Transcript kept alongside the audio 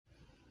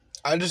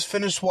I just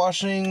finished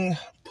watching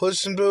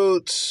Puss in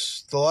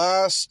Boots, The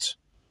Last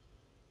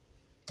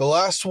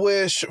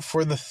Wish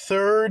for the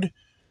third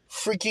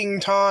freaking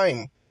time.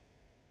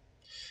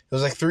 It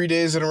was like 3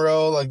 days in a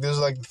row. Like, this is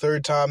like the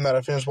third time that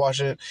I finished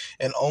watching it.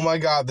 And oh my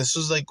god, this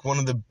was like one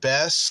of the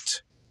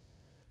best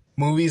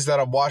movies that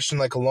I've watched in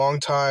like a long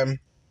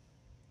time.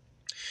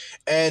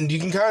 And you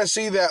can kind of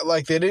see that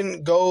like they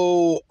didn't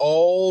go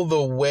all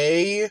the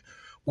way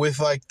with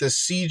like the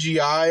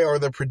CGI or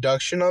the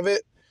production of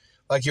it.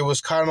 Like, it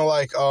was kind of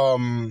like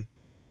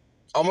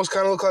almost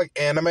kind of looked like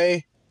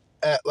anime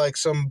at like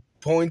some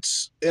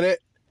points in it.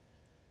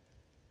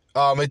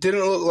 It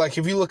didn't look like,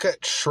 if you look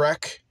at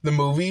Shrek, the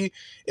movie,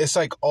 it's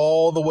like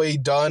all the way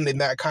done in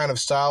that kind of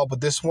style.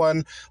 But this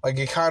one, like,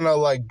 it kind of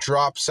like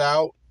drops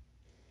out.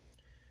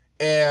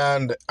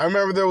 And I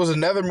remember there was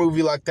another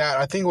movie like that.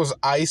 I think it was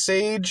Ice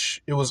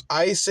Age. It was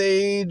Ice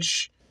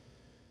Age,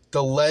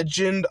 The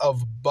Legend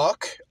of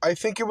Buck, I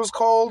think it was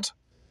called.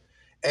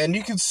 And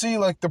you can see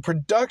like the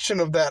production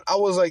of that. I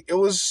was like, it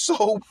was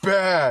so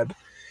bad.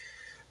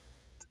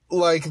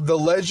 Like, The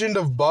Legend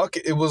of Buck,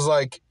 it was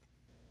like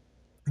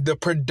the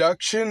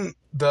production,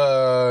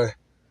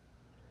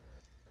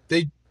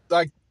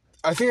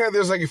 I think that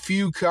there's like a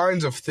few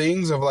kinds of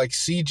things of like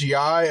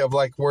CGI of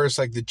like where it's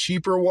like the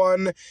cheaper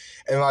one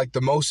and like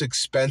the most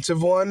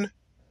expensive one.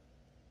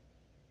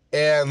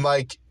 And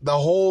like the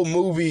whole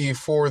movie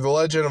for The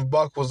Legend of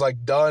Buck was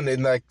like done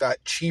in like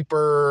that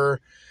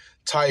cheaper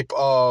type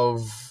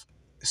of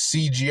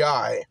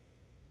CGI.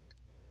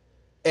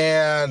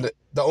 And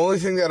the only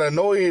thing that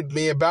annoyed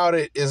me about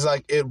it is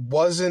like it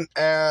wasn't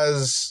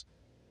as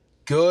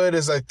good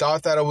as I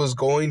thought that it was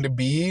going to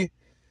be,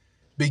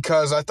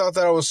 because I thought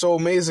that it was so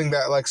amazing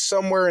that like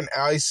somewhere in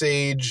Ice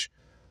Age,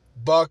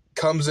 Buck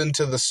comes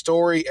into the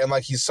story and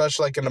like he's such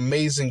like an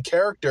amazing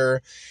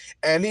character,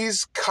 and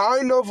he's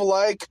kind of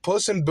like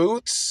Puss in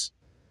Boots,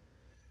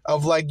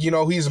 of like, you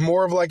know, he's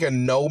more of like a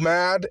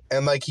nomad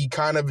and like he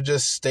kind of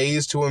just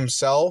stays to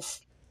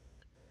himself.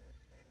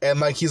 And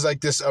like he's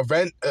like this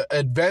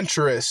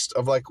adventurist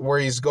of like where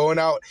he's going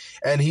out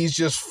and he's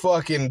just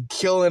fucking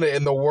killing it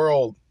in the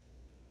world.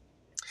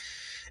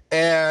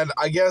 And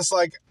I guess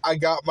like I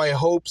got my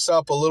hopes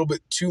up a little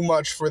bit too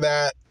much for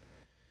that,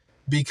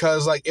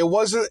 because like it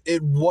wasn't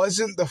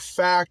the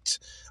fact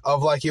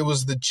of like it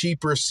was the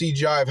cheaper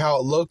CGI of how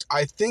it looked.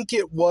 I think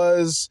it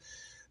was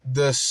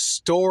the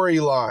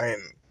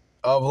storyline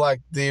of like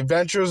the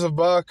Adventures of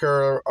Buck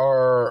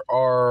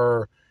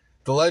or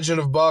The Legend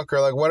of Buck or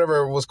like whatever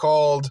it was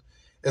called.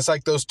 It's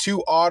like those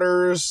two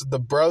otters, the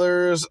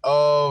brothers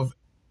of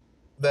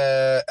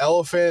the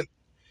elephant,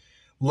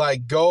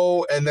 like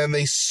go and then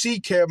they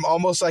seek him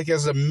almost like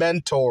as a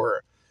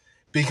mentor,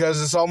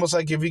 because it's almost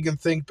like if you can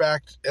think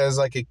back as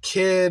like a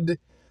kid,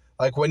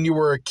 like when you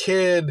were a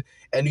kid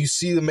and you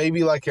see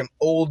maybe like an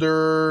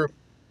older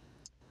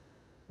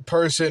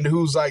person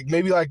who's like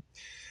maybe like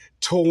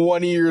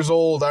 20 years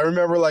old. I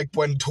remember like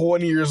when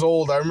 20 years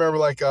old, I remember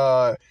like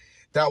that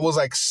was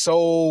like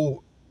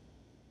so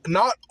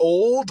not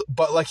old,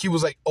 but like he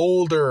was like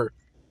older.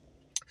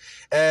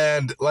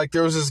 And like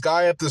there was this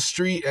guy up the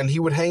street and he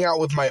would hang out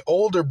with my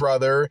older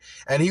brother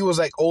and he was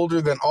like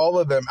older than all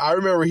of them. I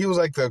remember he was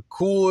like the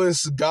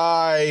coolest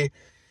guy,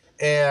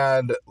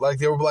 and like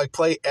they would like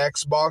play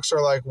Xbox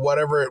or like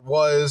whatever it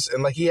was,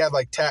 and like he had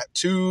like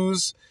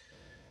tattoos,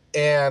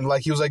 and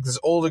like he was like this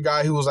older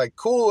guy who was like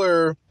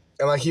cooler,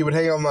 and like he would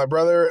hang out with my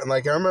brother. And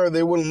like I remember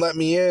they wouldn't let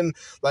me in.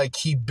 Like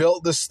he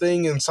built this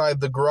thing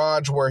inside the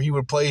garage where he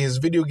would play his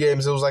video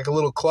games. It was like a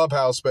little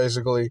clubhouse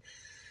basically.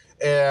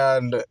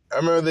 And I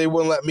remember they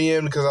wouldn't let me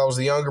in because I was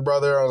the younger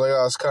brother. I was like,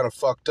 oh, it's kind of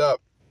fucked up.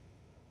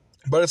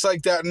 But it's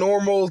like that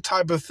normal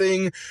type of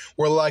thing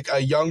where like a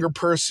younger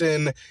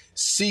person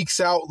seeks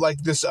out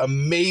like this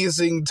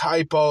amazing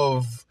type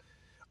of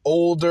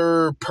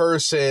older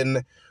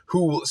person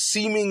who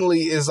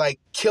seemingly is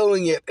like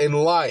killing it in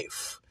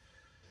life.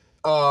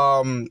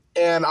 And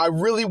I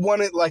really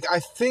wanted, like, I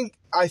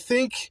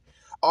think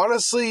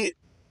honestly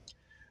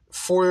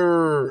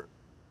for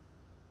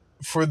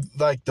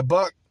like the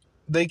Buck,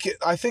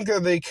 I think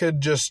that they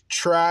could just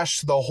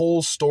trash the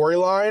whole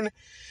storyline,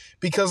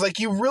 because like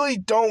you really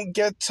don't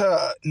get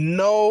to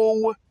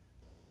know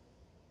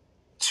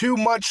too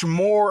much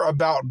more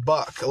about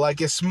Buck. Like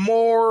it's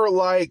more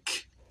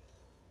like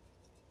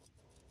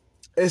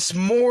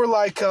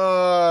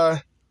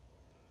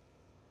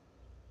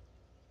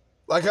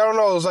like, I don't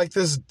know, it was like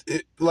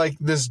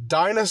this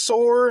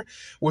dinosaur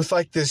with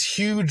like this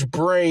huge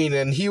brain,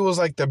 and he was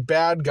like the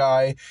bad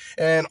guy,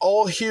 and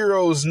all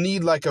heroes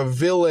need like a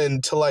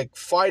villain to like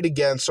fight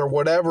against or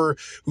whatever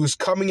who's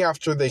coming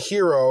after the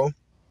hero.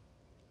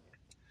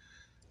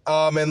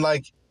 And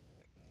like,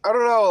 I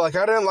don't know, like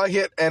I didn't like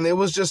it, and it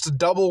was just a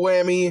double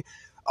whammy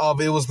of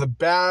it was the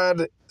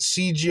bad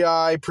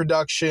CGI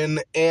production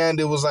and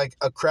it was like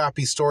a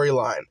crappy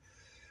storyline.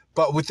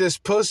 But with this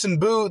Puss in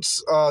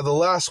Boots, The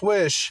Last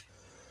Wish,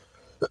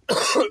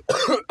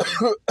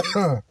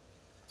 the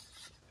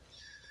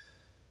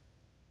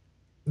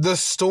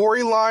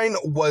storyline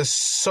was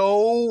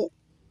so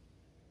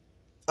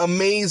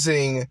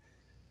amazing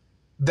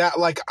that,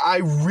 like, I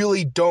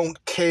really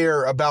don't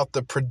care about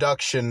the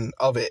production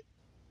of it.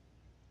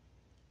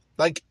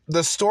 Like,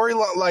 the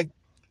storyline, like,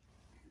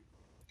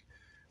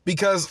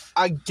 because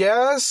I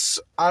guess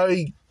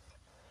I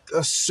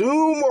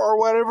assume or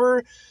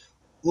whatever,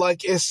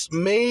 like, it's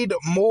made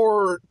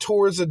more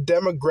towards a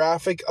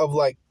demographic of,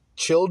 like,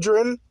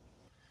 children.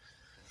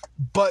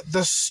 But the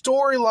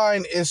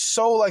storyline is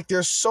so, like,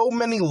 there's so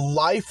many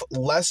life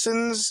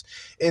lessons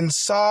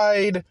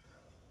inside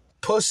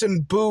Puss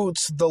in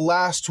Boots, The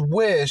Last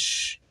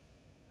Wish,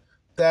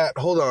 that,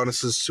 hold on,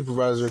 this is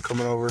supervisor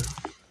coming over.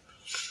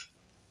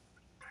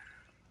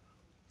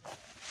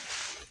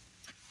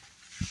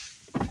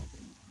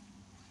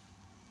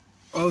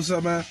 Oh, what's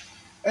up, man?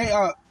 Hey,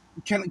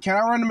 can I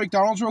run to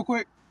McDonald's real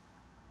quick?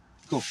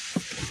 Cool.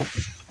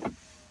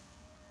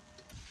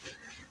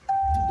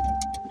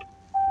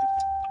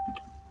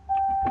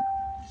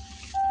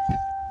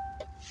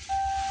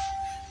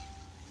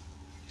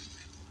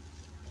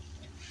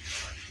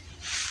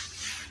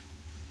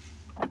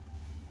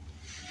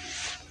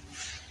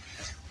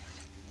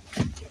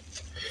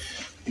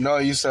 You know,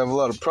 I used to have a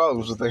lot of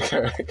problems with that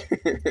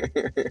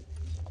guy.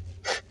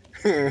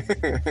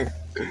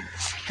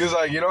 Because,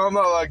 like, you know, I'm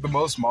not, like, the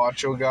most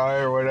macho guy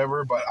or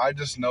whatever, but I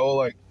just know,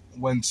 like,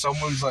 when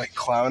someone's, like,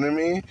 clowning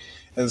me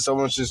and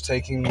someone's just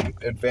taking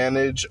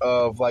advantage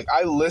of, like,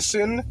 I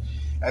listen,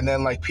 and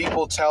then, like,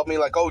 people tell me,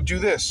 like, oh, do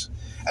this.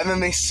 And then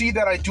they see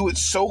that I do it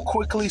so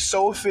quickly,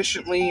 so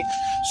efficiently,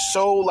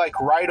 so, like,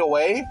 right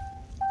away,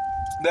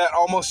 that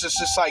almost it's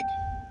just like,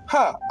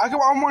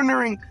 I'm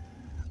wondering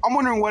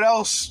what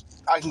else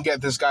I can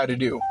get this guy to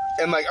do.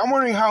 And, like, I'm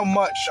wondering how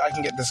much I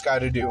can get this guy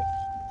to do.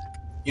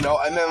 You know,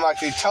 and then, like,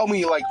 they tell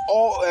me, like,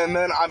 and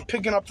then I'm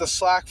picking up the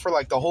slack for,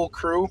 like, the whole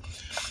crew.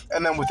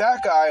 And then with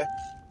that guy,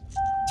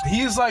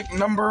 he's, like,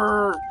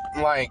 number,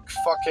 like,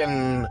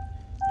 fucking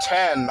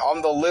 10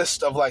 on the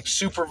list of, like,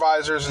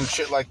 supervisors and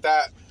shit like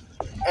that.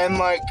 And,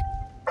 like,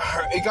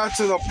 it got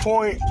to the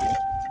point,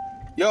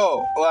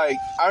 like,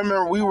 I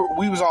remember we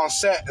was on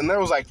set, and there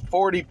was, like,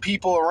 40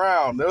 people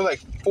around. There was,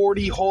 like,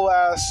 40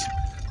 whole-ass,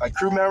 like,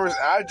 crew members,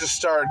 and I just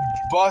started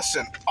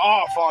busting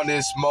off on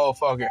this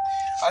motherfucker.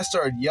 I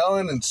started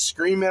yelling and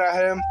screaming at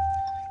him,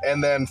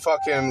 and then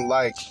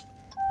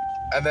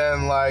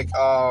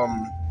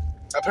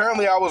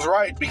apparently I was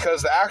right,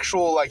 because the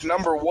actual, like,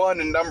 number 1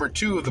 and number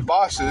 2 of the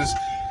bosses,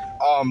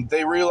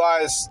 they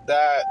realized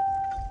that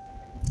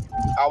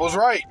I was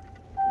right.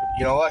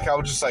 You know, like, I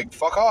was just like,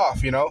 fuck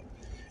off, you know?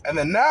 And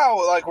then now,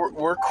 like,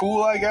 we're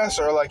cool, I guess,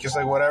 or, like, just,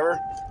 like, whatever.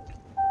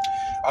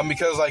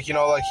 Because, like, you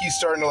know, like, he's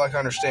starting to, like,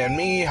 understand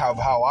me,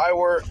 how I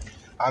work.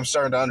 I'm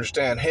starting to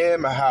understand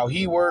him, how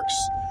he works.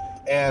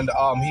 And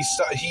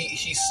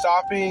he's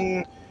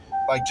stopping,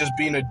 like, just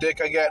being a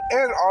dick, I get.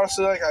 And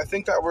honestly, like, I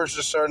think that we're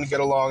just starting to get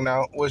along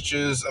now, which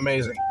is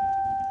amazing.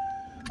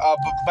 But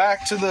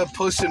back to the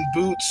Puss in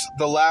Boots,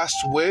 The Last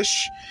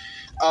Wish.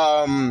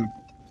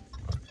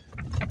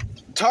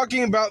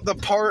 Talking about the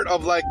part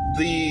of, like,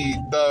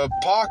 the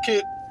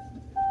pocket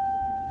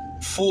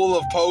full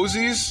of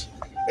posies.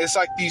 It's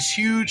like these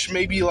huge,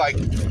 maybe like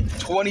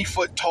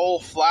 20-foot tall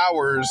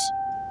flowers.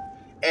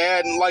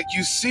 And, like,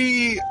 you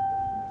see,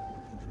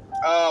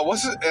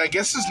 I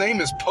guess his name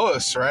is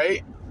Puss,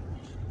 right?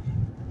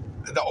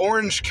 The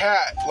orange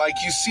cat. Like,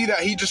 you see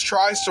that he just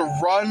tries to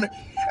run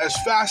as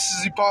fast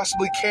as he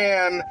possibly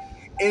can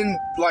in,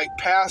 like,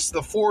 past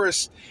the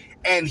forest.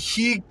 And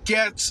he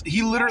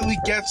literally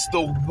gets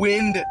the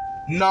wind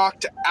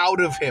knocked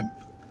out of him.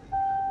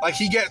 Like,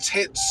 he gets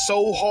hit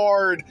so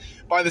hard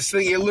by this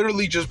thing, it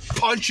literally just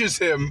punches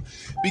him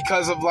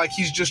because of, like,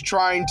 he's just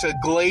trying to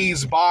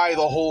glaze by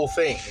the whole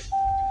thing.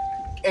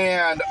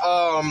 And,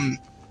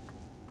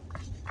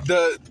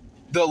 the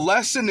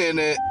lesson in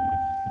it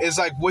is,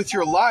 like, with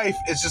your life,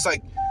 it's just,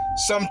 like,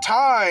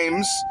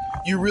 sometimes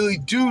you really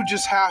do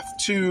just have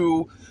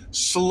to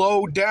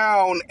slow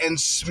down and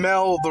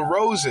smell the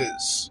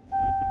roses.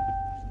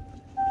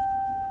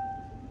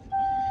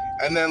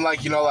 And then,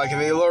 like, you know, like,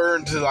 they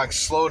learn to, like,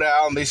 slow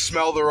down, they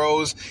smell the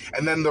rose,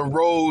 and then the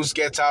rose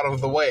gets out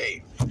of the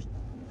way.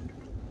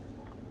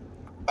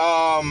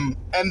 And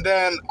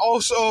then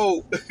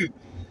also,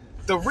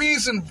 the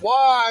reason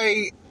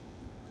why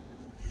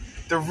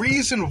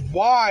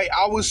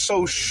I was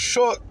so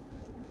shook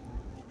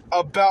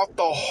about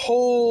the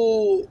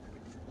whole,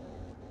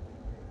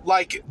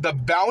 like, the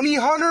bounty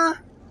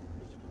hunter,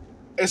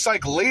 it's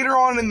like later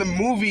on in the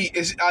movie,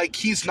 is like,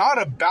 he's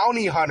not a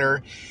bounty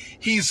hunter,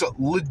 he's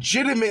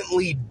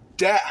legitimately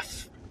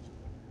deaf.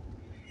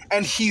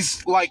 And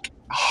he's, like,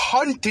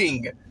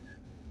 hunting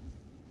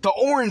the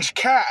orange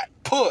cat,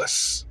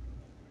 Puss.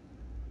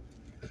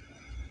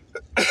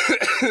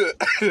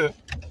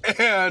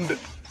 And,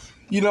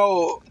 you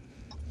know,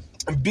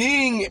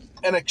 being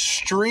an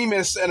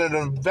extremist and an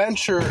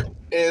adventurist,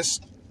 it's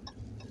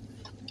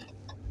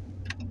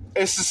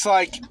just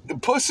like,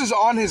 Puss is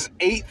on his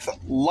 8th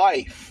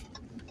life.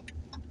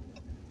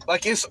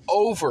 Like, it's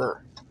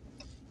over.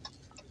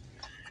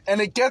 And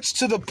it gets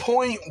to the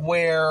point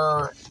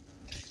where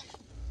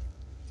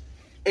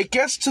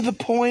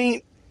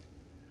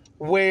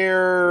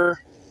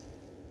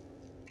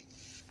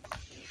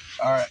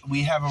Alright,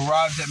 we have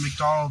arrived at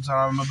McDonald's and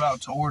I'm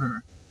about to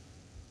order.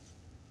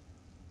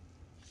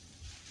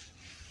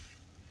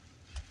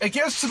 It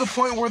gets to the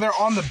point where they're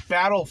on the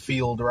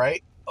battlefield,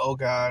 right? Oh,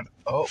 God.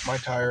 Oh, my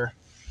tire.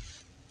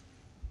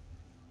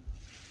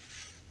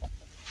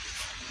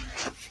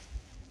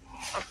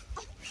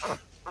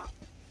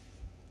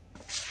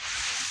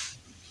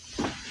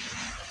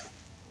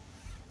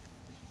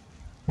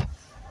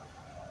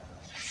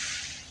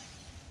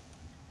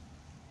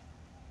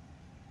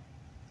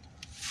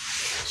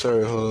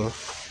 Sorry, hold on.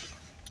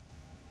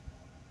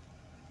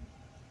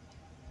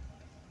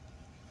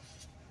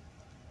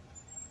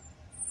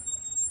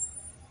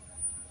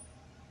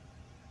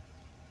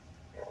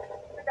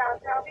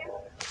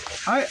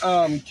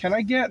 Hi, can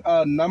I get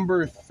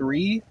number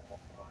 3?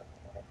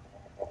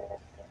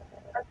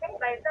 Okay,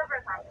 by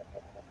silver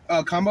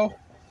combo. Combo? Okay,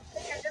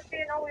 just so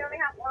you know, we only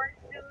have orange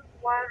juice,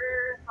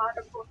 water, hot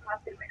or cold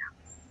coffee right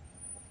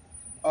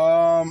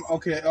now.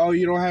 Okay. Oh,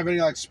 you don't have any,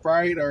 like,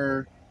 Sprite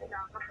or... No,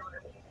 no soda.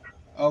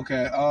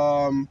 Okay,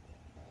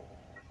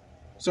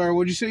 sorry,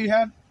 what'd you say you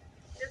had?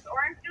 Just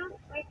orange juice,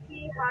 sweet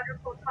tea, hot or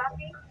cold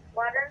coffee,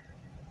 water,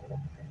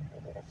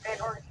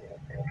 and orange juice.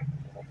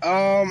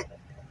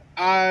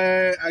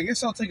 I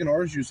guess I'll take an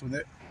orange juice with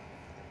it.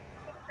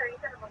 Sure, you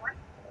said number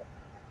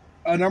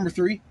 1? Number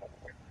 3.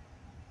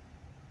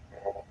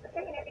 Okay,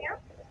 anything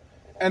else?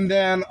 And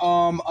then,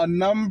 a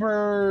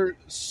number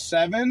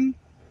 7.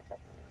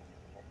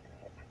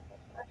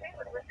 Okay,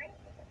 what was it?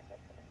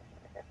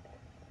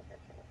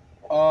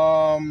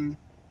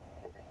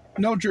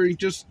 No drink,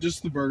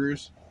 just the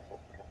burgers.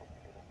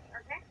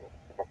 Okay.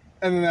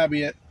 And then that'd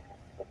be it.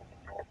 Okay,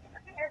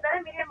 is that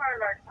a medium or a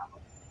large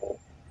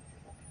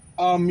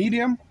combo?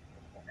 Medium.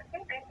 Okay,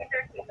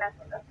 1913, that's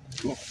what that's.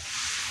 Cool.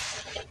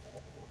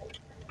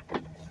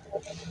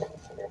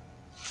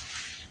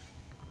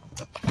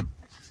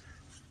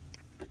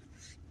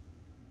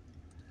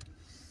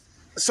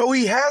 So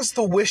he has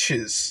the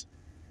wishes.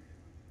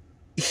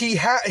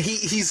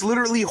 He's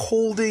literally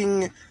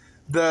holding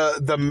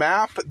the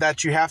map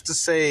that you have to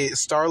say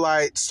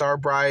Starlight,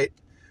 Starbright,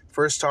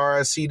 first star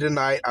I see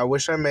tonight, I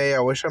wish I may, I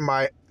wish I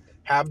might,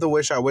 have the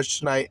wish I wish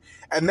tonight,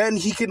 and then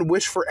he can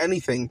wish for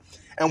anything.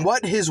 And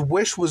what his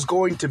wish was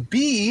going to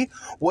be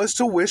was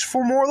to wish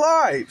for more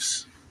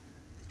lives.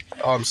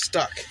 Oh, I'm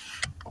stuck.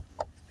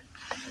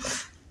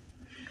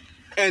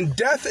 And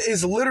Death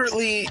is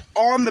literally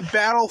on the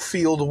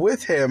battlefield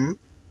with him.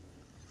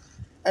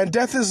 And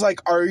Death is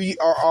like, are you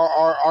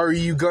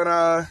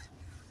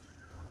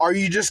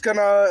just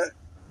gonna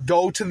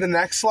go to the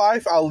next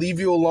life? I'll leave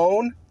you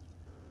alone.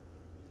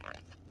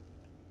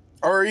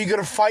 Or are you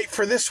gonna fight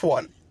for this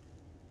one?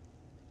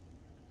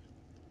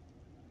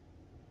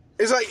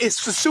 It's like, it's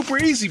super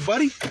easy,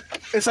 buddy.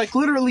 It's like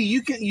literally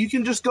you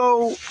can just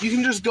go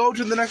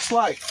to the next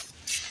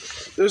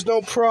life. There's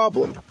no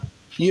problem.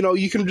 You know,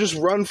 you can just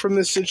run from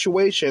this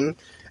situation,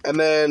 and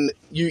then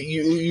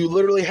you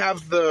literally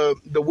have the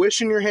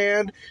wish in your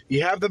hand,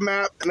 you have the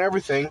map and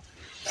everything.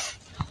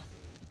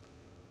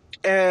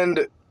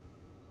 And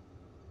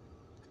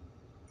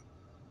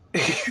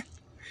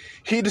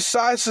he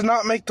decides to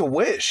not make the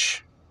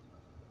wish.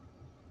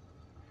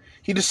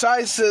 He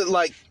decides to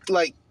like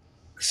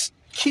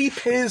keep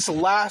his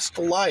last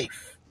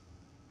life.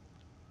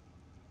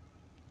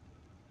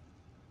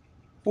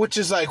 Which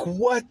is like,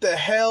 what the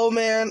hell,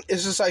 man?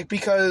 It's just like,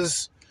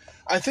 because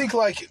I think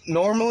like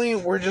normally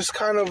we're just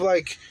kind of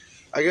like,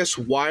 I guess,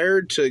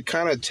 wired to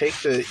kind of take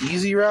the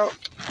easy route.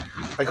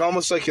 Like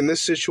almost like in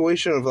this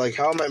situation of like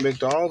how I'm at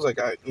McDonald's, like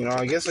I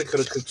guess I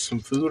could have cooked some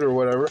food or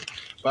whatever.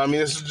 But I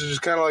mean, this is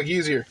just kind of like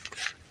easier.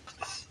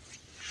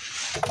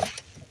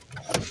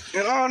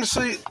 And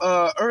honestly,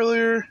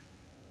 earlier,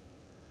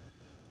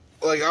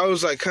 like I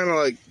was like kind of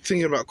like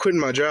thinking about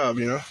quitting my job,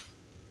 you know?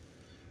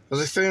 I was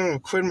like thinking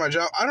of quitting my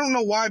job. I don't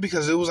know why,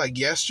 because it was like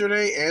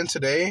yesterday and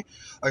today.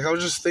 Like I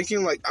was just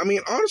thinking, like, I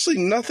mean, honestly,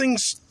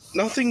 nothing's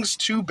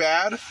too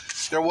bad.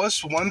 There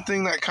was one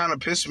thing that kind of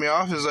pissed me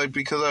off, is like,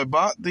 because I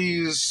bought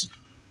these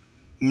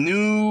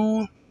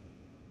new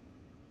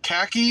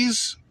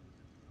khakis,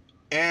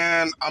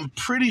 and I'm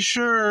pretty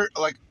sure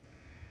like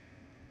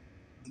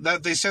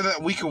that they said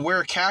that we could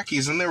wear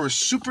khakis, and they were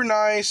super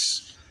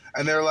nice,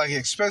 and they were like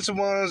expensive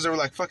ones. They were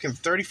like fucking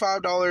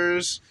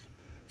 $35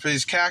 for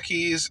these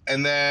khakis.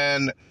 And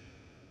then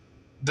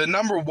the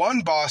number 1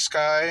 boss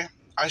guy,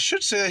 I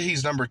should say that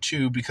he's number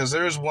 2 because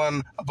there's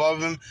one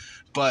above him,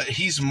 but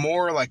he's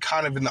more like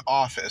kind of in the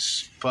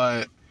office.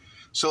 But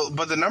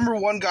the number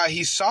 1 guy,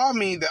 he saw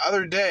me the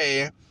other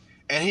day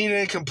and he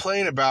didn't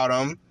complain about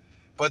him.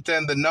 But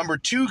then the number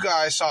 2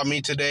 guy saw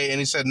me today and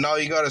he said, no,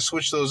 you got to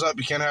switch those up.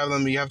 You can't have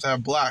them. You have to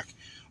have black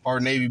or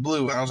navy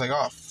blue. And I was like,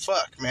 oh,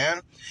 fuck,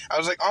 man. I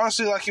was like,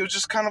 honestly, like, it was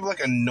just kind of like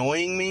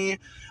annoying me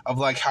of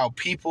like how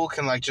people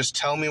can like just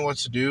tell me what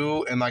to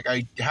do, and like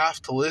I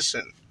have to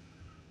listen.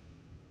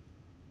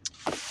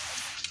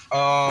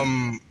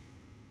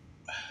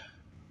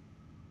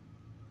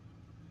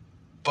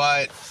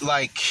 But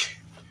like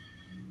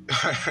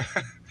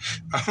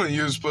I'm gonna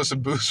use Puss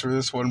in Boots for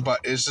this one,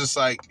 but it's just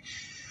like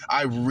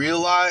I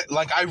realized,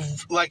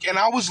 and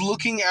I was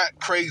looking at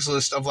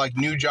Craigslist of like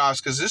new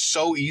jobs because it's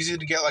so easy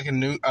to get like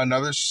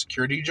another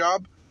security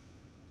job.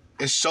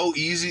 It's so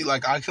easy.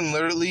 Like I can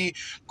literally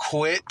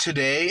quit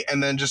today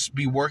and then just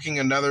be working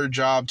another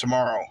job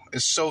tomorrow.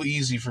 It's so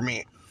easy for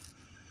me.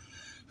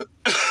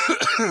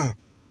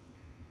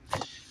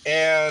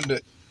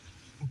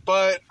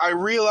 But I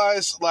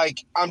realized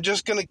like I'm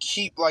just gonna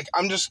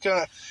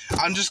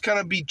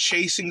be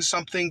chasing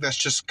something that's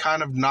just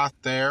kind of not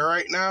there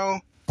right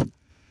now.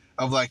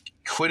 Of like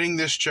quitting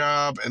this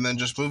job and then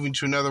just moving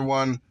to another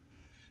one.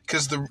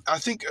 Because I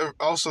think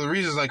also the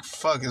reason is like,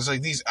 fuck, it's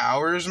like these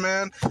hours,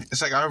 man.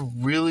 It's like I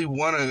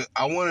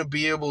want to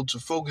be able to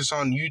focus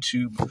on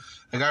YouTube.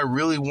 Like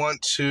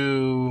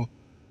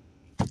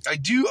I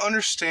do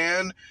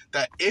understand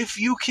that if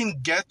you can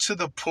get to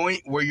the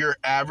point where you're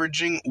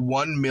averaging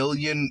 1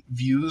 million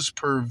views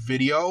per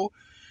video,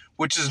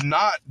 which is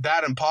not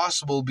that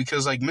impossible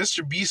because like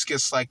Mr. Beast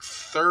gets like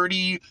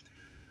 50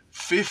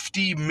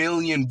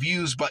 million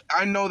views, but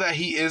I know that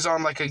he is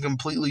on like a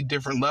completely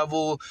different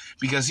level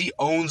because he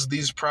owns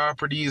these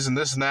properties and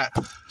this and that.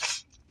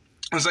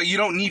 It's like you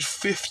don't need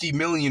 50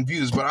 million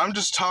views, but I'm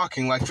just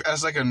talking like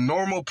as like a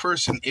normal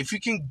person, if you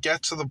can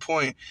get to the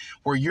point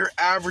where you're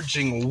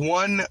averaging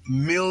 1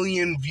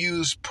 million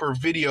views per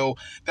video,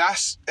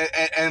 that's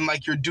and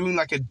like you're doing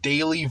like a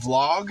daily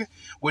vlog,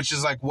 which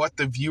is like what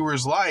the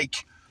viewers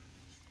like.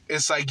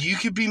 It's like you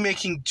could be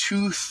making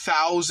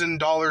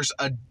 $2,000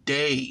 a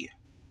day.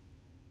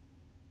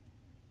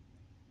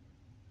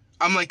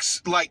 I'm like,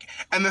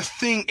 and the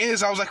thing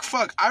is, I was like,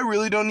 fuck, I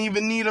really don't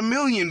even need 1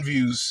 million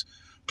views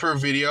per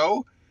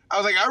video. I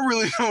was like, I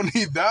really don't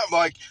need that.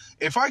 Like,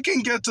 if I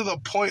can get to the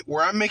point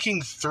where I'm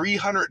making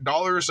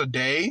 $300 a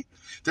day,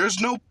 there's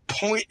no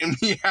point in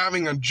me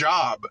having a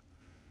job.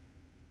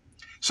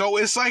 So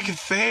it's like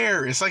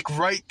there, it's like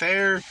right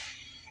there.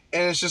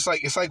 And it's just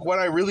like, it's like what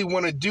I really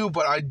want to do,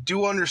 but I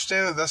do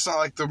understand that that's not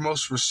like the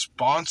most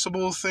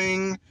responsible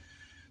thing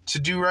to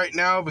do right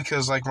now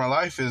because like my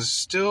life is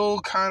still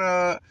kind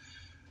of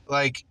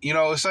like, you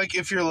know, it's like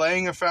if you're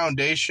laying a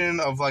foundation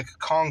of like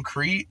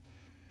concrete,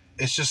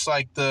 it's just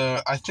like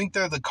I think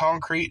that the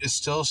concrete is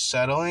still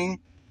settling.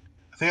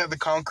 I think that the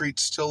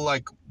concrete's still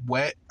like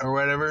wet or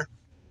whatever.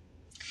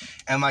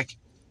 And like,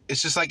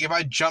 it's just like if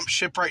I jump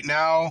ship right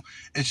now,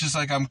 it's just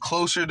like I'm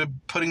closer to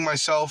putting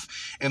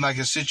myself in like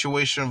a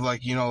situation of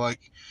like, you know,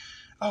 like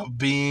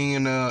being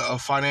in a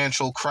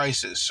financial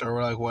crisis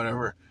or like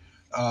whatever.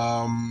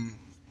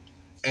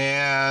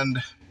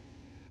 And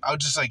I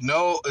was just like,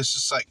 no, it's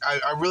just like,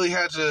 I really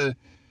had to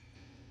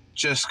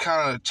just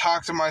kind of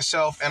talk to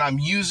myself, and I'm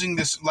using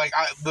this, like,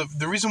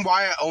 the reason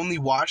why I only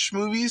watch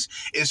movies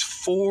is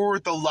for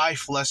the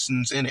life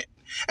lessons in it.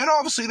 And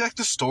obviously, like,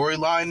 the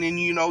storyline, and,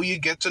 you know, you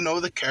get to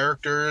know the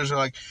characters,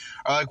 or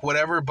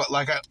whatever, but,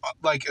 like,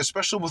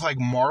 especially with, like,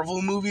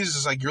 Marvel movies,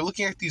 it's like, you're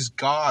looking at these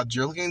gods,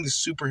 you're looking at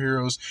these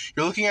superheroes,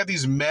 you're looking at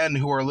these men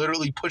who are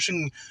literally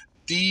pushing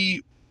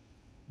the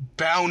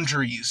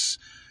boundaries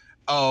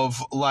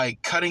of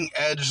like cutting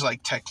edge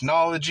like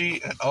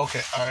technology. And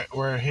okay, all right,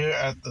 we're here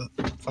at the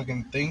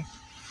fucking thing.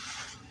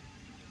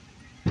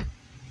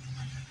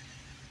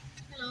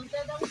 Hello,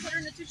 that was put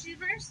in the two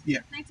cheeseburgers?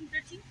 Yeah.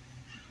 1913?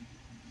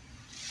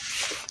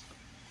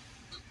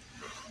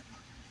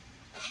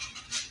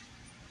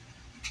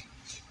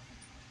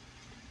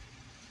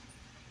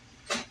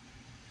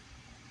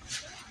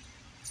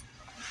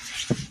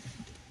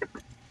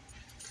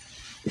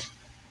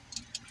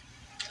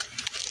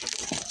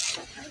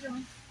 How you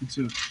doing? You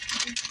too.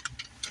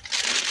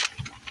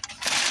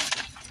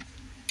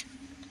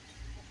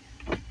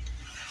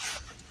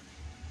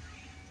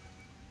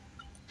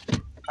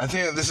 I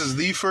think that this is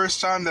the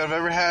first time that I've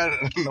ever had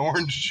an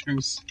orange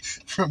juice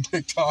from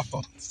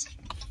McDonald's.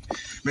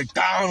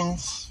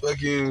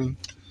 Fucking,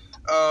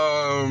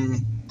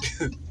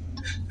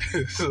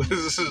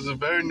 this is a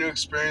very new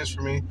experience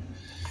for me.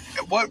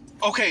 What?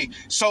 Okay,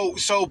 so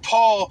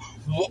Paul,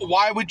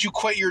 why would you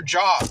quit your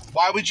job?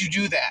 Why would you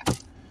do that?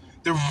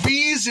 The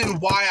reason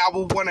why I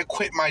would want to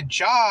quit my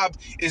job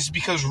is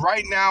because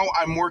right now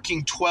I'm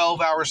working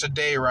 12 hours a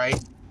day, right?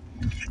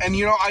 And,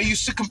 you know, I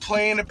used to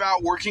complain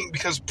about working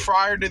because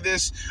prior to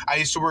this, I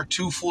used to work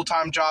 2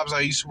 full-time jobs. I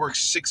used to work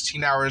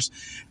 16 hours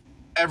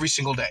every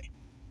single day.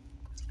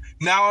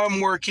 Now I'm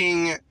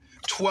working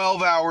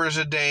 12 hours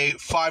a day,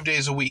 5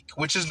 days a week,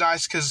 which is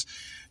nice because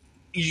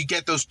you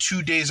get those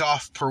 2 days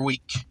off per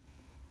week.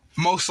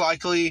 Most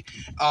likely,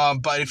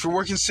 but if you're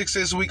working 6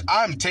 days a week,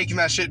 I'm taking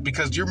that shit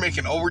because you're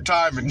making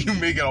overtime and you're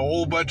making a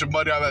whole bunch of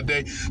money on that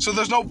day. So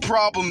there's no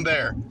problem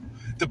there.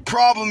 The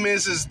problem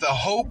is the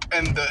hope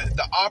and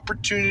the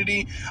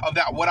opportunity of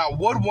that. What I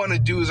would want to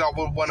do is I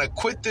would want to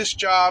quit this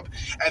job,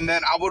 and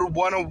then I would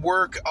want to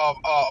work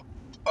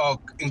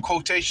in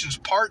quotations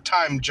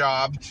part-time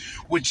job,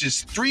 which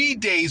is 3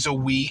 days a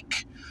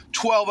week,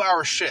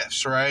 12-hour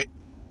shifts, right?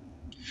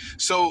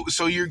 So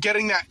you're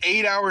getting that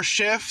 8-hour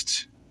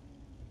shift.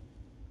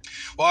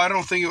 Well, I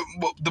don't think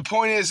the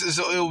point is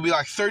it will be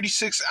like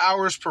 36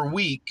 hours per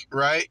week,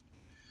 right?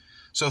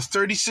 So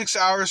 36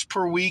 hours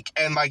per week,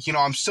 and like, you know,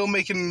 I'm still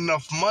making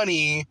enough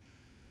money,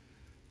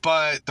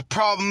 but the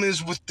problem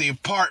is with the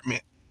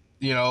apartment,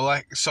 you know,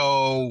 like,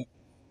 so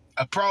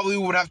I probably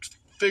would have to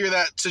figure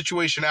that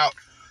situation out.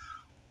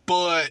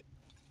 But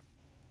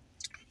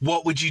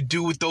what would you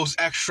do with those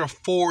extra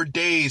 4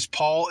 days,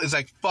 Paul? Is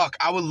like, fuck,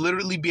 I would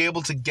literally be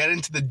able to get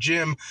into the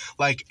gym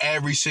like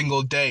every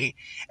single day.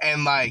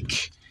 And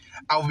like,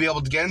 I would be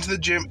able to get into the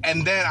gym,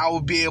 and then I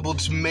would be able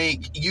to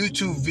make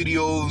YouTube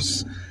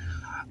videos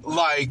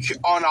like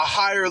on a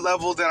higher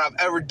level than I've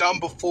ever done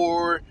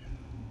before.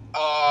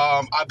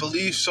 I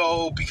believe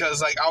so,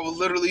 because like I would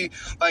literally,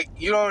 like,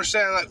 you don't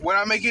understand, like when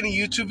I'm making a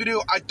YouTube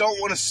video, I don't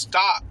want to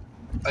stop.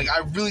 Like, I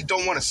really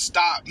don't want to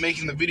stop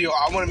making the video.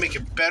 I want to make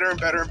it better and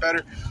better and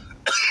better.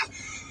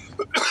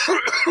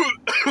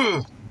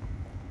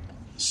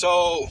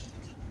 So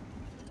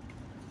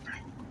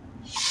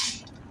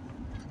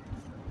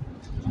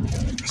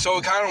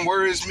it kind of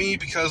worries me,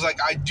 because like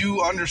I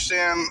do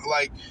understand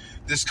like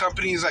this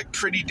company is like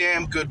pretty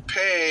damn good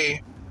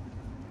pay,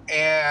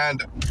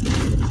 and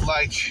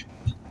like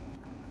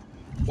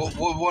what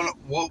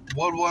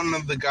one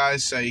of the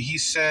guys say? He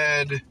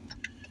said,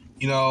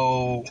 you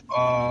know,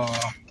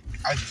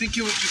 I think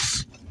it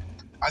was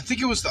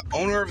the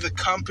owner of the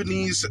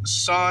company's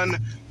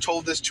son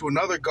told this to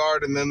another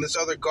guard, and then this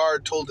other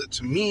guard told it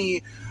to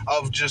me,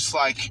 of just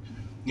like,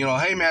 you know,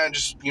 hey man,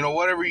 just, you know,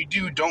 whatever you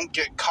do, don't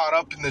get caught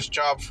up in this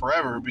job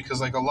forever,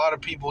 because like a lot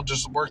of people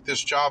just work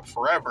this job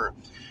forever.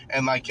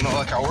 And like, you know,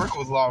 like I work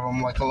with a lot of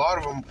them, like a lot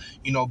of them,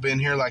 you know, been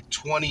here like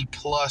 20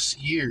 plus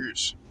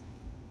years.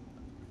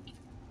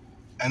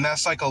 And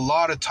that's like a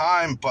lot of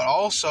time, but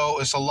also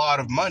it's a lot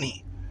of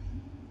money.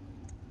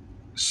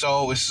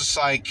 So it's just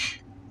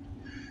like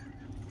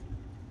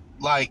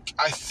I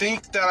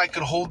think that I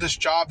could hold this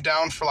job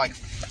down for like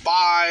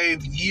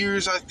 5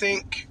 years, I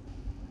think.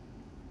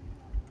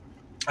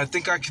 I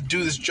think I could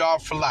do this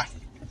job for like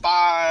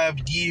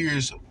 5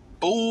 years.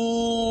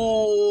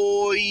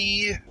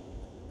 Boy.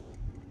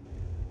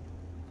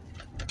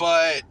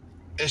 But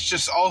it's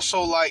just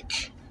also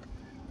like,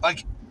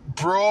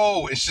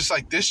 bro, it's just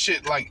like this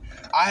shit, like,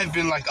 I have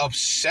been like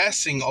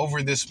obsessing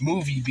over this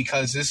movie,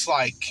 because it's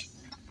like,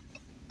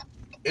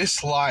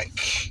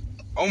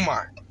 oh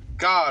my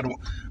God.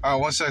 All right,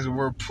 1 second.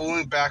 We're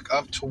pulling back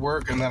up to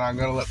work, and then I'm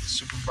going to let the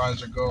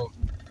supervisor go.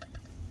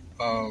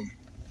 So,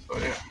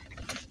 yeah.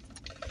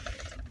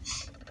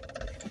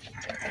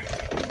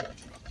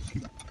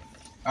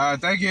 All right,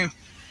 thank you.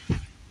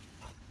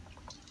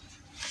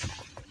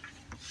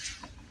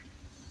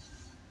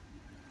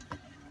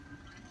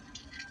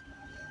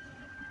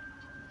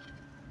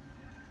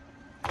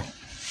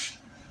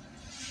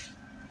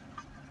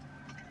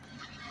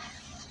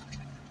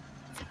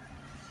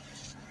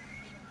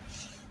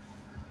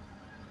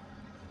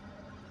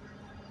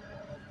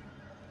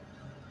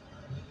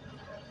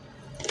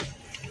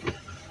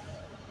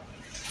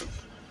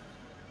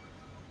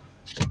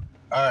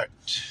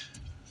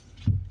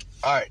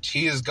 All right,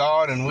 he is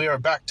gone, and we are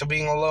back to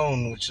being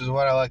alone, which is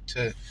what I like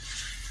to...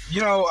 You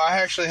know, I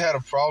actually had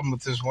a problem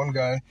with this one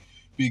guy,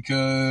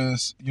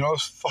 because, you know,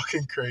 it's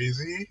fucking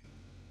crazy.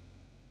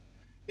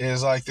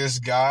 Is like this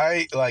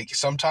guy, like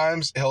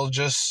sometimes he'll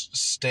just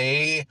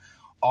stay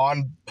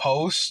on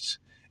post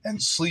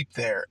and sleep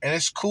there. And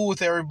it's cool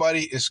with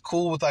everybody. It's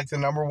cool with like the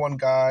number one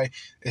guy.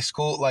 It's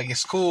cool,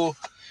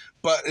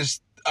 but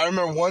I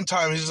remember one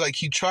time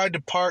he tried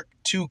to park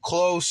too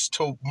close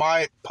to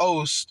my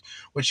post,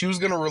 which he was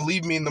going to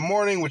relieve me in the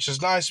morning, which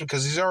is nice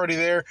because he's already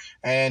there,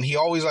 and he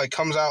always like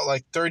comes out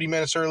like 30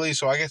 minutes early,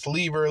 so I get to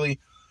leave early.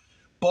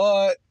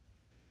 But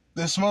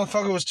this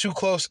motherfucker was too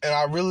close, and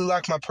I really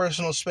like my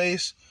personal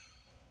space.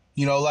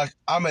 You know, like,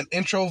 I'm an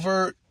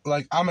introvert,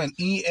 like, I'm an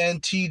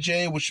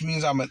ENTJ, which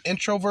means I'm an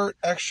introvert,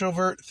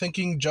 extrovert,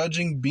 thinking,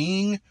 judging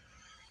being.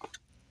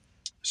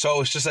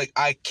 So it's just like,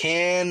 I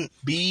can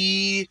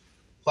be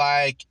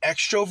like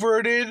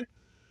extroverted,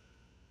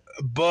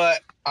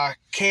 but I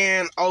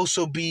can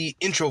also be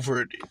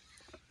introverted.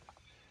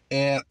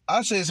 And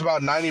I'd say it's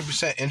about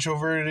 90%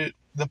 introverted.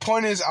 The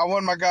point is, I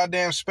want my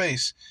goddamn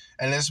space,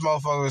 and this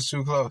motherfucker was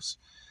too close.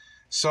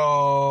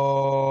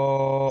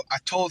 So I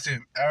told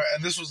him,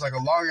 and this was like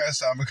a long ass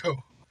time ago,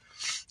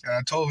 and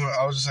I told him,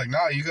 I was just like,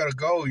 nah, you gotta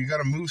go, you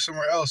gotta move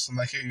somewhere else. And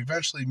like, he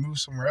eventually moved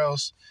somewhere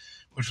else,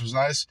 which was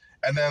nice.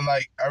 And then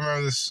like, I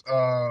remember this,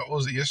 what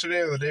was it,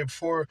 yesterday or the day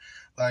before?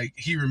 Like,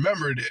 he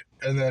remembered it,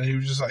 and then he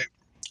was just like,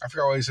 I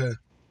forgot what he said.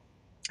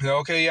 He's like,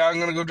 okay, yeah, I'm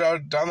gonna go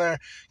down there,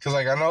 because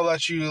like, I know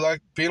that you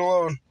like being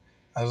alone.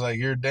 I was like,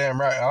 you're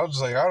damn right. I was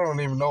just like, I don't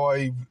even know why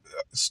you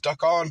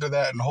stuck on to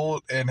that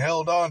and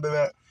held on to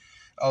that.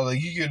 I was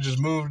like, you could just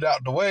moved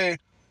out the way.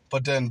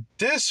 But then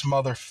this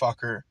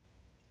motherfucker,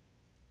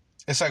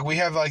 it's like, we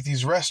have like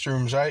these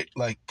restrooms, right?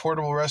 Like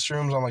portable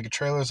restrooms on like a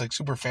trailer. It's like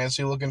super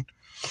fancy looking.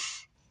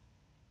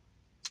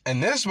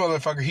 And this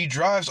motherfucker, he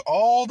drives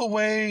all the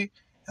way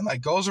and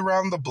like goes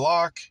around the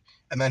block,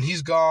 and then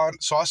he's gone.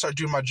 So I start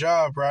doing my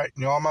job, right?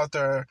 You know, I'm out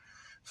there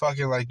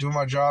fucking like doing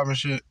my job and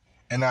shit.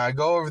 And I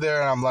go over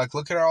there and I'm like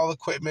looking at all the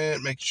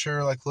equipment, making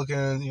sure, like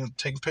looking,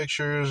 taking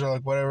pictures or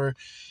like whatever.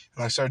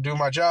 And I start doing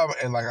my job,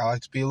 and like I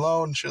like to be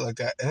alone and shit like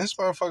that. And this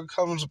motherfucker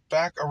comes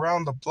back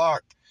around the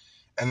block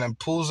and then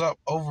pulls up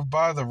over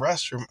by the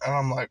restroom, and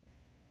I'm like,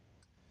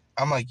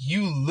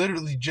 you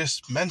literally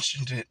just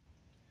mentioned it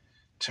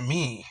to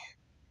me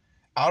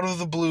out of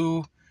the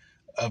blue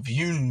of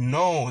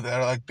that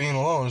like being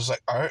alone. It's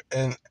like, all right,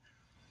 and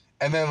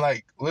then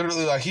like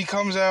literally like he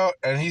comes out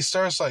and he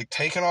starts like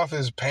taking off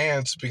his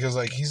pants because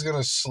like he's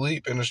gonna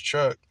sleep in his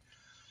truck.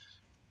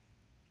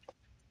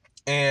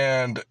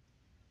 And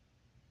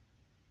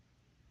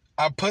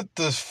I put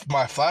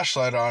my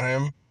flashlight on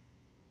him.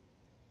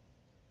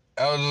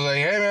 I was just like,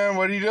 hey man,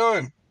 what are you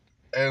doing?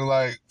 And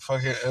like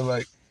fucking and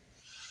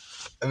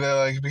then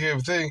like it became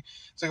a thing.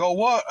 It's like, oh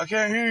what? I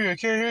can't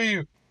hear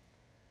you.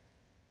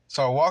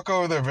 So I walk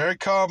over there very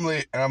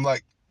calmly and I'm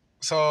like,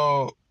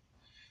 so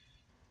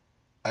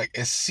like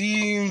it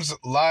seems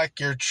like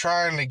you're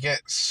trying to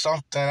get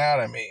something out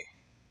of me.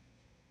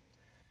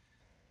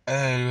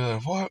 And you're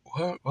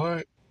like,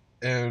 what?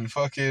 And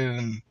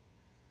fucking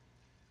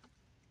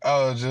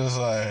I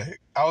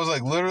was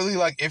like literally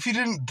like, if he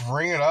didn't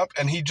bring it up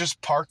and he just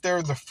parked there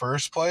in the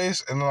first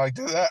place and like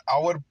did that, I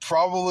would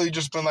probably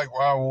just been like,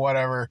 wow,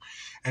 whatever,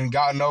 and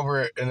gotten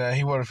over it, and then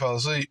he would have fell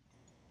asleep.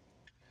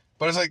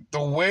 But it's like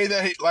the way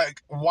that he,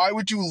 like, why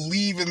would you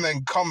leave and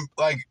then come?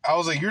 Like, I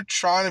was like, you're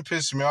trying to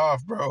piss me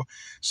off, bro.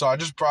 So I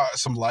just brought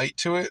some light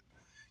to it.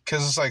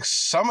 Because it's like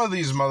some of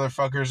these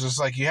motherfuckers, it's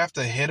like you have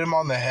to hit them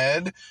on the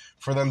head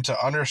for them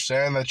to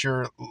understand that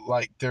you're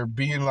like, they're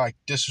being like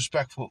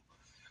disrespectful.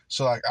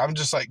 So like, I'm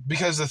just like,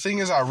 because the thing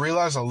is, I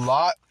realize a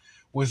lot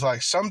with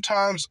like,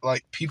 sometimes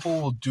like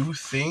people will do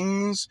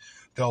things,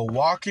 they'll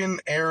walk in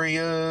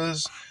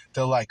areas,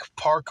 they'll like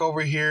park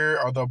over here,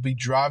 or they'll be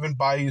driving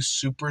by you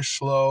super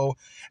slow,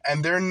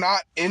 and they're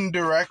not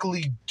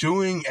indirectly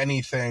doing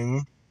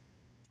anything.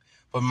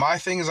 But my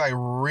thing is, I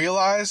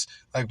realize,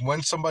 like,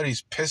 when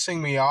somebody's pissing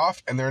me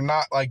off and they're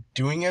not, like,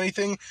 doing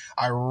anything,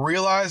 I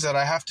realize that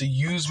I have to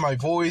use my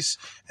voice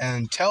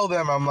and tell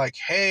them, I'm like,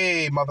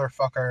 hey,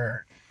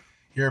 motherfucker,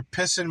 you're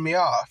pissing me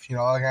off.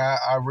 Like,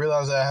 I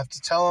realize that I have to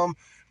tell them,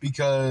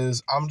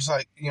 because I'm just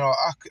like,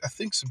 I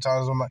think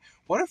sometimes I'm like,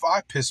 what if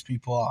I piss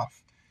people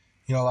off?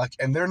 Like,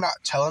 and they're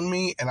not telling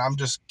me, and I'm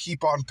just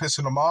keep on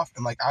pissing them off,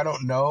 and, like, I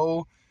don't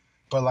know,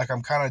 but, like,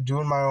 I'm kind of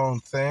doing my own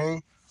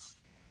thing.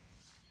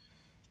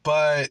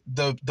 But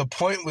the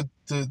point with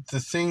the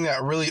thing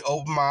that really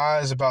opened my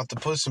eyes about the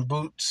Puss in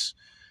Boots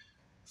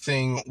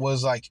thing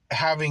was like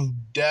having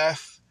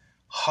death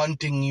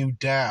hunting you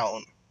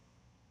down.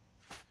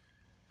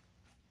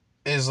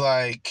 Is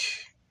like,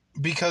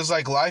 because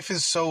like life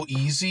is so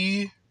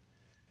easy,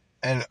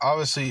 and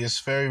obviously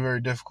it's very,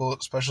 very difficult,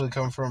 especially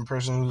coming from a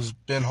person who's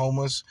been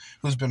homeless,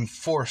 who's been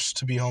forced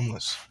to be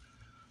homeless.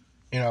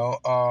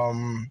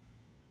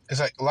 It's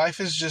like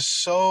life is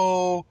just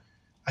so...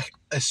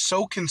 it's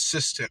so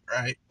consistent,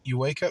 right? You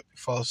wake up, you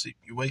fall asleep.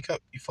 You wake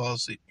up, you fall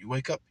asleep. You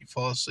wake up, you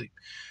fall asleep.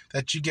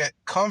 That you get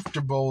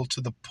comfortable to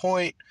the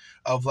point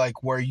of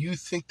like where you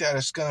think that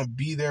it's going to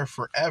be there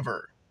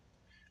forever.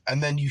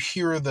 And then you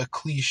hear the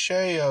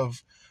cliche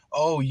of,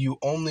 oh, you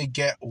only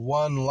get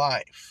one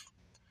life.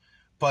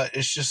 But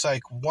it's just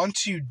like,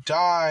 once you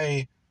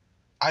die,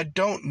 I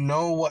don't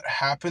know what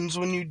happens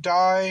when you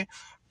die,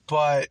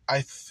 but I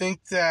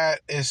think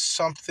that is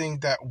something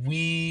that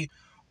we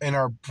in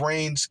our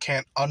brains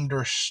can't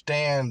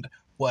understand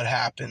what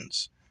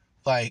happens.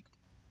 Like,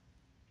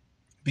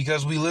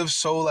 because we live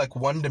so like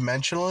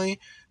one-dimensionally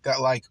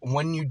that like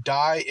when you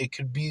die, it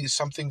could be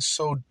something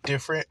so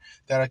different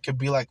that it could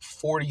be like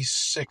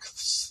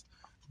 46th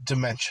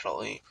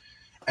dimensionally.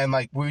 And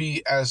like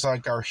we, as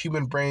like our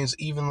human brains,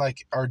 even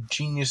like our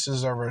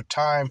geniuses of our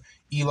time,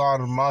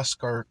 Elon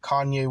Musk or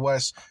Kanye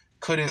West,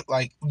 couldn't,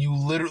 like, you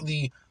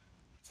literally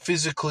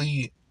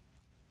physically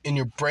in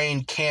your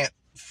brain can't,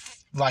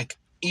 like,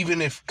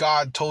 even if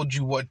God told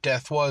you what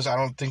death was, I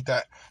don't think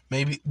that,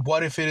 maybe,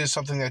 what if it is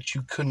something that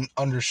you couldn't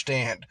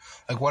understand?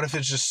 Like, what if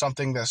it's just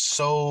something that's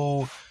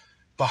so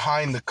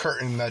behind the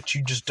curtain that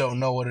you just don't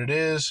know what it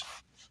is?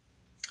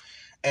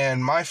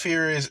 And my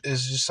fear is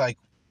just like,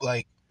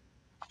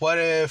 what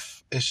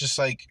if it's just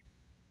like,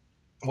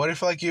 what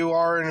if like you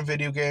are in a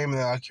video game and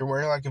like you're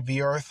wearing like a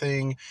VR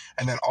thing,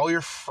 and then all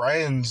your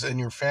friends and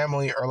your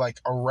family are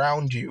like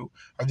around you,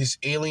 are these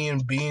alien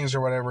beings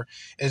or whatever,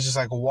 is just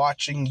like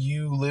watching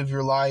you live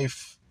your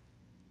life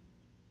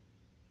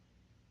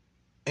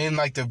in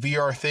like the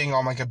VR thing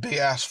on like a big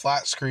ass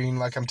flat screen.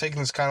 Like, I'm taking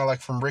this kind of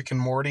like from Rick and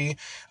Morty,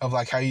 of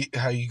like how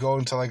you go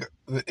into like,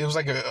 it was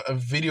like a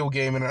video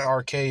game in an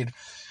arcade,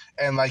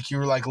 and like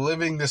you're like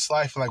living this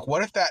life, and like,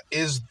 what if that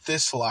is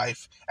this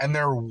life and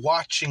they're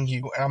watching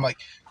you? And I'm like,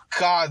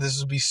 God, this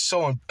would be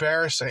so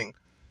embarrassing.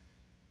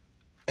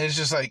 And it's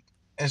just like,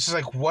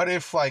 what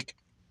if like,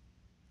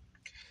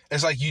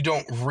 it's like you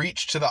don't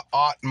reach to the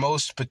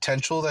utmost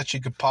potential that you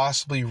could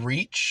possibly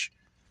reach,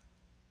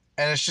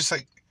 and it's just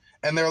like,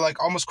 and they're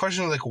like almost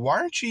questioning, like, why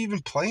aren't you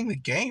even playing the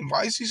game?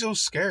 Why is he so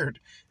scared?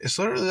 It's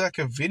literally like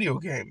a video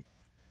game.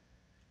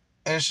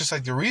 And it's just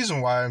like, the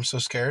reason why I'm so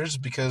scared is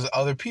because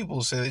other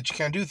people say that you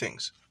can't do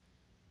things.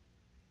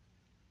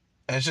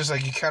 And it's just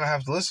like, you kind of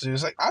have to listen to it.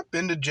 It's like, I've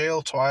been to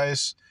jail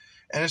twice,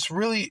 and it's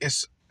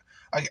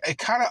like, it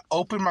kind of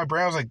opened my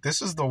brain. I was like,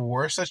 this is the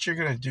worst that you're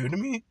going to do to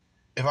me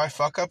if I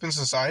fuck up in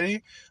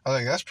society? I was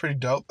like, that's pretty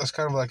dope. That's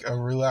kind of like a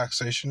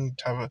relaxation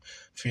type of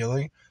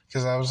feeling.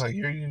 Because I was like,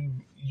 you're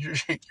going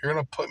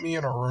to put me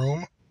in a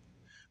room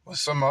with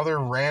some other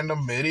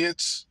random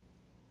idiots?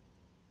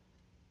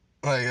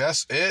 Like,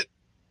 that's it?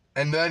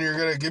 And then you're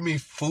going to give me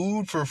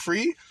food for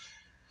free?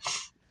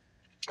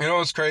 You know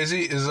what's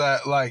crazy is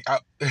that, like,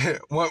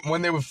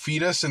 when they would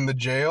feed us in the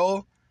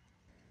jail,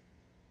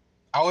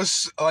 I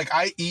was, like,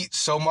 I eat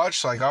so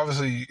much, like,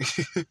 obviously,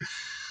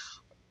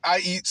 I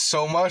eat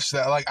so much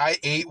that, like, I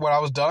ate when I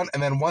was done,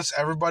 and then once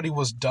everybody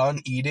was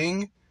done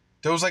eating,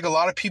 there was, like, a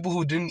lot of people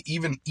who didn't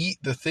even eat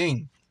the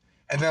thing.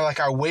 And then, like,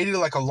 I waited,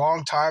 like, a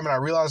long time, and I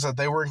realized that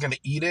they weren't going to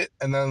eat it,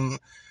 and then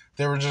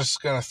they were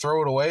just going to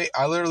throw it away.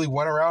 I literally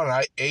went around and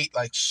I ate,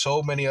 like,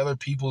 so many other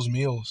people's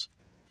meals.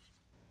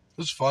 It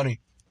was funny.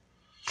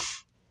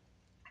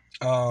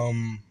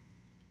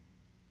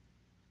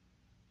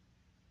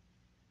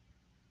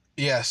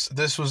 Yes,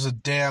 this was a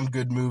damn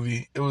good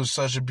movie. It was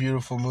such a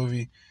beautiful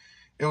movie.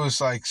 It was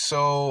like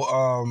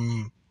so,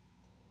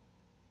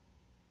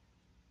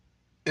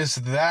 it's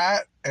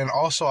that, and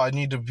also I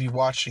need to be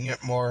watching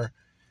it more,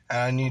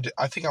 and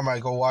I think I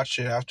might go watch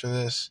it after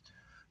this,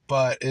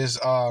 but it's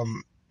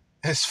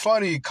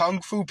funny,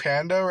 Kung Fu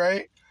Panda,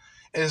 right?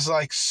 It's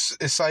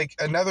like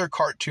another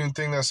cartoon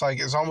thing that's like,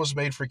 it's almost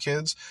made for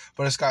kids,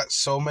 but it's got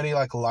so many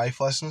like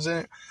life lessons in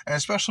it. And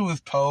especially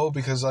with Po,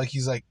 because like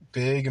he's like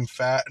big and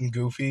fat and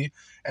goofy,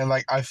 and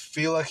like I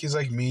feel like he's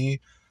like me,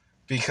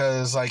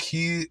 because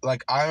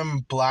like I'm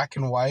black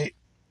and white,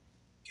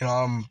 you know,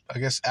 I'm, I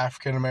guess,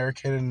 African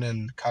American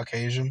and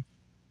Caucasian,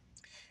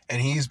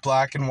 and he's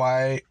black and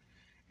white,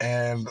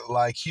 and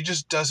like he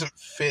just doesn't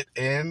fit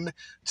in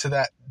to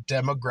that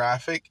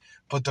demographic.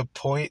 But the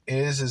point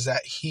is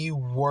that he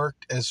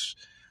worked as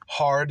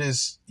hard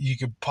as you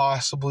could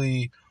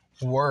possibly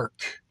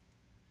work.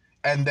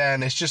 And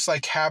then it's just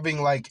like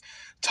having like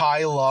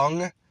Tai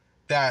Lung,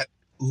 that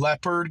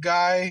leopard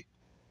guy,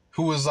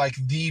 who was like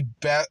the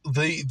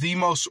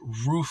most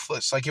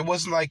ruthless. Like, it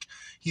wasn't like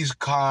he's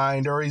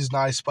kind or he's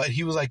nice, but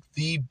he was like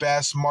the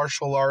best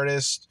martial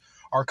artist,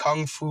 our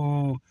kung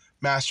fu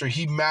master.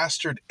 He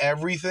mastered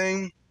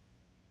everything,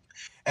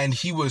 and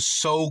he was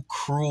so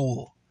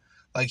cruel.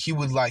 Like, he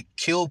would like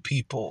kill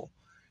people,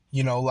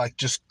 you know, like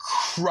just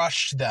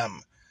crush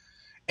them.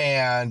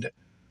 And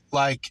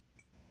like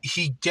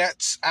he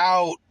gets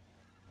out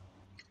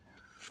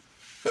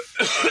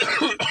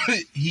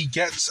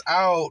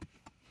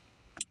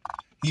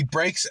he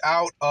breaks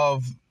out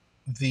of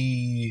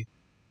the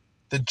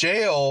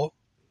jail,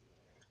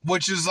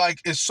 which is like,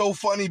 it's so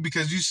funny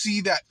because you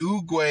see that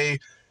Oogway,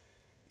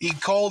 he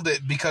called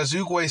it, because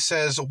Oogway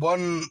says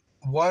one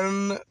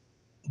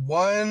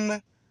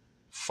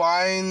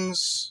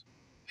finds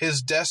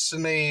his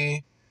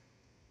destiny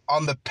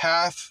on the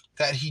path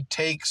that he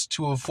takes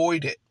to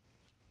avoid it.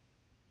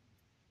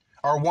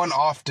 Or one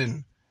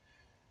often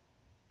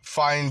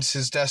finds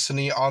his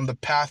destiny on the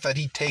path that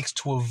he takes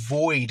to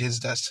avoid his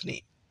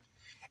destiny.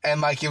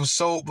 And like, it was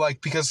so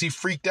like, because he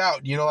freaked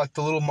out, you know, like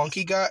the little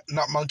monkey guy,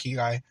 not monkey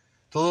guy,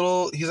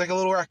 he's like a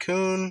little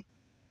raccoon,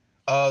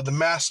 the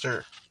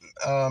master,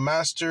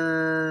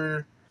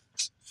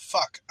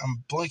 fuck,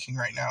 I'm blanking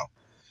right now.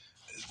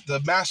 The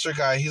master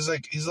guy, he's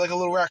like a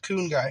little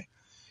raccoon guy.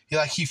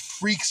 He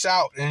freaks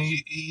out, and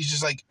he's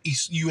just like,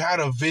 you had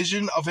a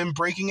vision of him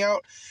breaking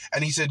out,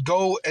 and he said,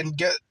 go and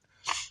get,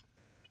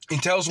 he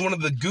tells one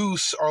of the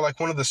goose, or like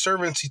one of the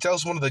servants, he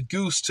tells one of the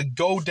goose to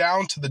go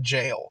down to the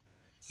jail.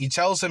 He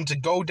tells him to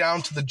go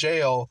down to the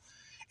jail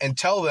and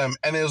tell them,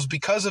 and it was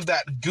because of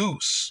that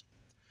goose.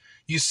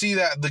 You see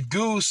that the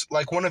goose,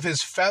 like one of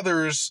his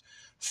feathers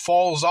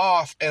falls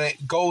off, and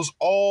it goes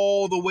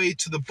all the way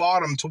to the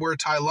bottom to where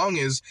Tai Lung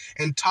is,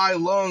 and Tai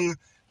Lung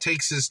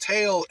takes his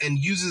tail and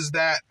uses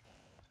that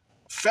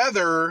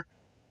feather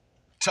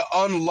to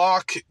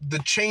unlock the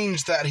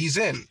change that he's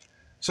in.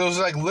 So it's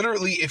like,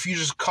 literally, if you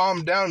just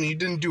calmed down and you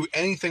didn't do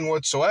anything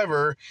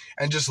whatsoever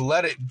and just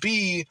let it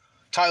be,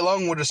 Tai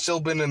Lung would have still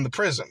been in the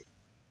prison.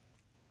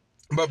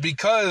 But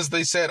because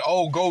they said,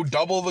 oh, go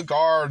double the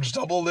guards,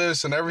 double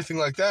this and everything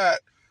like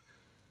that,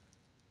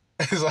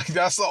 it's like,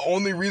 that's the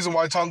only reason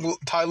why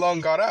Tai Lung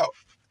got out.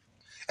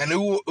 And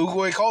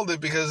Oogway called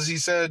it because he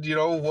said, you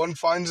know, one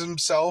finds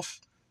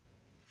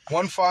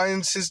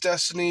his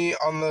destiny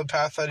on the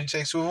path that he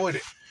takes to avoid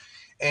it.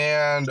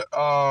 And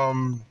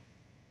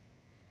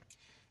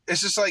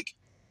it's just like,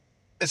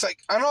 it's like,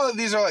 I know that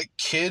these are like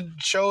kid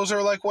shows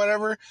or like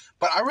whatever,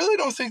 but I really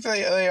don't think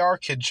they are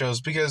kid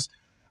shows, because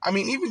I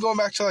mean, even going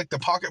back to like The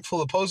Pocket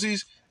Full of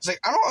Posies, it's like,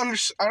 I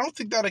don't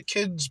think that a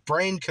kid's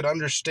brain could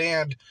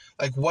understand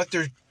like what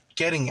they're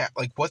getting at,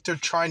 like what they're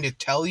trying to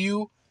tell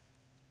you.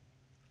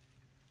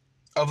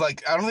 Of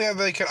like, I don't think that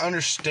they can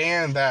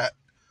understand that,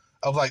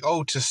 of like,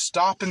 oh, to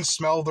stop and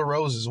smell the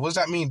roses. What does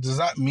that mean? Does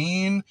that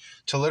mean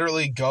to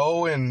literally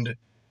go and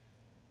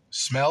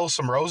Smell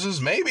some roses?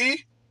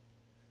 Maybe.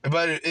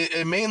 But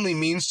it mainly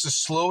means to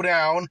slow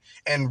down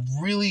and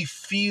really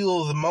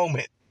feel the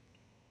moment,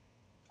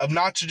 of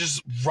not to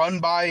just run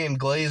by and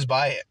glaze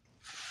by it.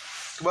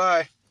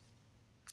 Goodbye.